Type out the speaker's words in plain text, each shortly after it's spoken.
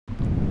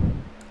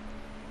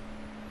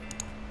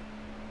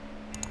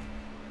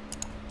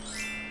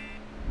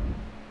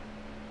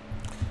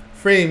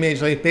free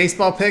Major League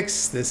Baseball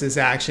picks. This is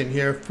action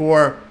here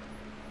for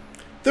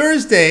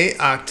Thursday,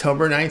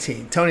 October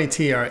 19th. Tony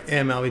T, our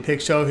MLB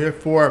Pick Show here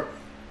for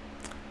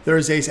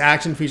Thursday's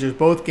action. Features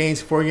both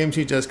games, 4 games,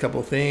 just a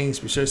couple things.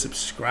 Be sure to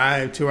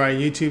subscribe to our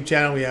YouTube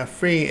channel. We have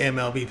free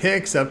MLB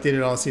picks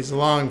updated all season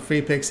long.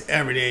 Free picks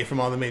every day from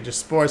all the major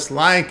sports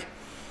like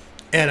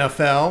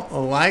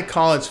NFL, like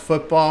college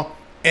football,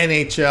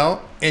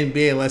 NHL,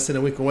 NBA less than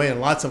a week away,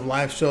 and lots of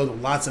live shows,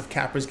 lots of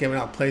cappers giving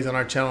out plays on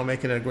our channel,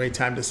 making it a great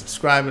time to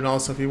subscribe. And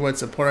also, if you would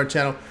support our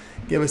channel,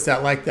 give us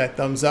that like, that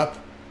thumbs up.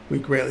 We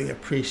greatly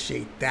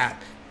appreciate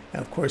that.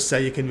 And of course,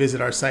 you can visit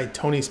our site,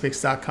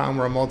 Tony'sPicks.com.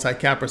 We're a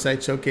multi-capper site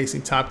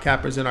showcasing top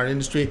cappers in our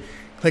industry.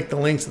 Click the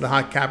links to the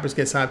hot cappers,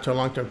 get signed up to our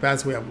long-term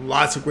pass. We have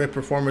lots of great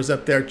performers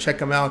up there. Check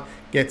them out,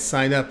 get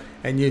signed up,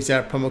 and use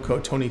that promo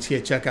code TonyT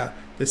at checkout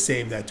to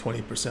save that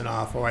 20%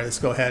 off. All right, let's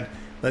go ahead.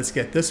 Let's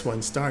get this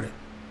one started.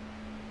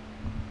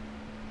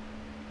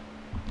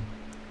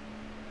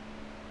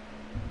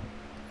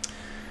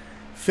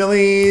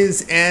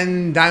 Phillies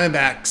and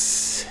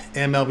Diamondbacks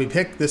MLB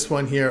pick. This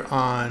one here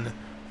on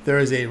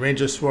Thursday.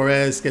 Ranger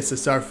Suarez gets the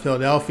start for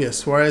Philadelphia.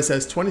 Suarez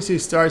has 22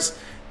 starts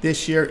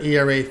this year.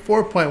 ERA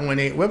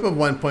 4.18, whip of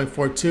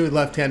 1.42.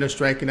 Left-hander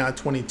striking out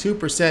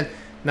 22%,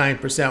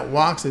 9%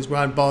 walks. His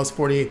ground balls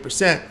 48%,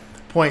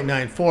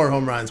 0.94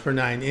 home runs per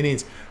 9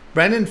 innings.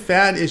 Brendan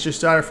Pfaadt is your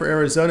starter for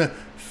Arizona.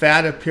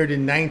 Pfaadt appeared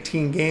in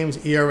 19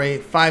 games. ERA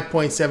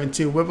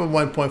 5.72, whip of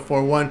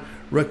 1.41.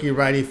 Rookie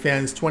righty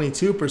fans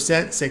 22%,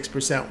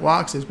 6%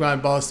 walks. His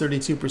ground balls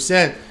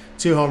 32%,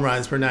 2 home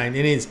runs per 9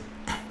 innings.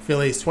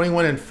 Phillies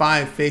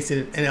 21-5 facing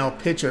an NL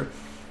pitcher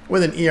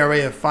with an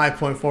ERA of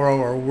 5.40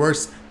 or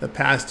worse the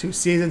past 2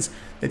 seasons.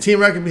 The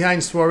team record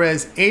behind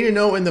Suarez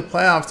 8-0 in the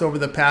playoffs over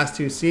the past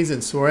 2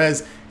 seasons.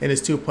 Suarez in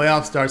his 2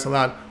 playoff starts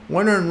allowed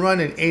 1 earned run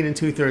in 8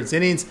 2/3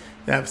 innings.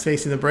 That's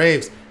facing the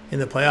Braves. In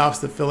the playoffs,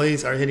 the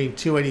Phillies are hitting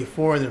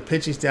 .284 and their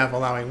pitching staff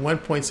allowing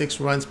 1.6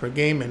 runs per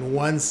game and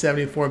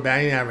 174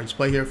 batting average.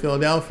 Play here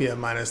Philadelphia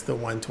minus the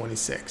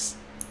 126.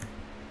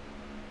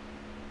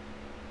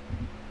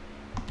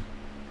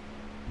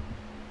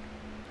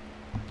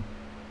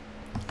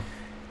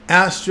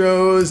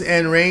 Astros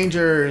and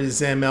Rangers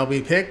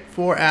MLB pick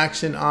for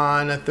action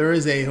on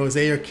Thursday.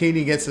 Jose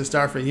Urquidy gets the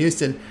start for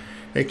Houston.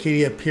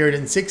 Urquidy appeared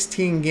in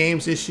 16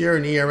 games this year,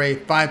 an ERA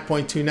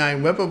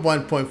 5.29, whip of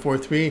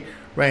 1.43.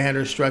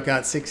 Right-hander struck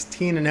out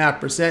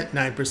 16.5%,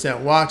 9%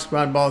 walks.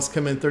 Ground balls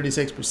come in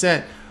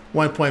 36%,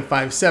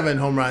 1.57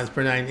 home runs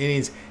per 9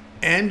 innings.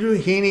 Andrew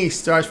Heaney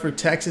starts for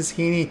Texas.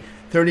 Heaney,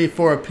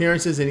 34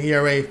 appearances, an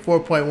ERA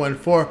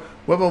 4.14,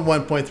 whip of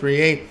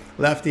 1.38.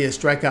 Lefty, a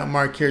strikeout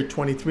mark here,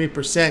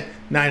 23%,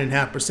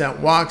 9.5%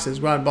 walks. His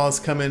ground balls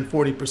come in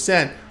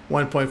 40%,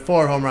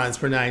 1.4 home runs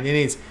per 9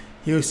 innings.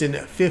 Houston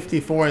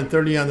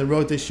 54-30 on the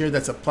road this year.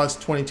 That's a plus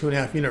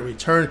 22.5 unit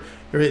return.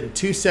 They're hitting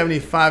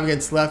 .275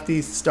 against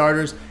lefties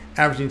starters,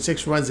 averaging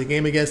 6 runs a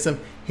game against them.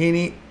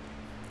 Heaney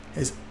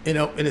is, in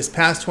his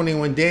past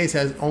 21 days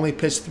has only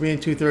pitched 3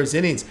 2/3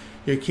 innings.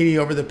 Urquidy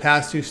over the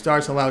past 2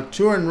 starts allowed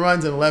 2 earned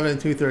runs in 11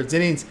 2/3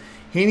 innings.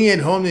 Heaney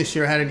at home this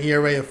year had an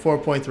ERA of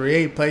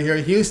 4.38. Play here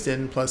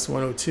Houston plus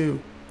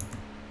 102.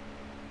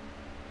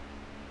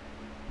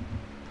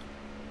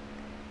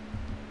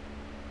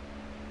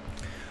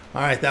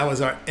 All right, that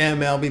was our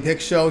MLB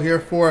Pick Show here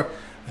for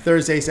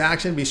Thursday's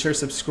action. Be sure to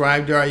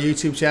subscribe to our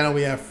YouTube channel.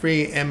 We have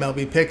free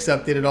MLB picks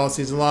updated all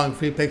season long.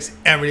 Free picks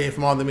every day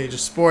from all the major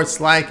sports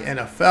like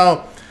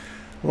NFL,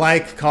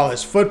 like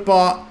college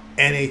football,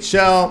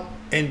 NHL,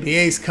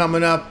 NBA's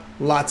coming up.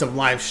 Lots of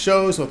live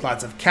shows with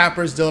lots of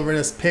cappers delivering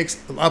us picks,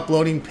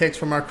 uploading picks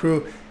from our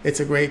crew.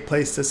 It's a great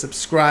place to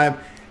subscribe.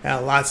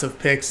 Lots of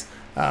picks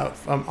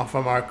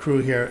from our crew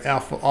here.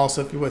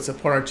 Also, if you would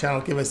support our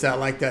channel, give us that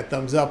like, that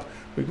thumbs up.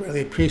 We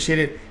greatly appreciate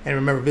it. And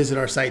remember, visit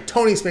our site,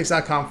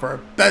 Tony'sPicks.com, for our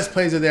best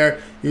plays are there.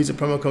 Use the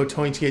promo code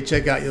TonyT at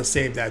checkout. You'll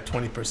save that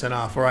 20%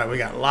 off. All right, we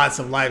got lots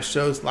of live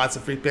shows, lots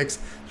of free picks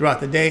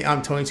throughout the day.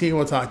 I'm Tony T.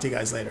 We'll talk to you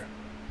guys later.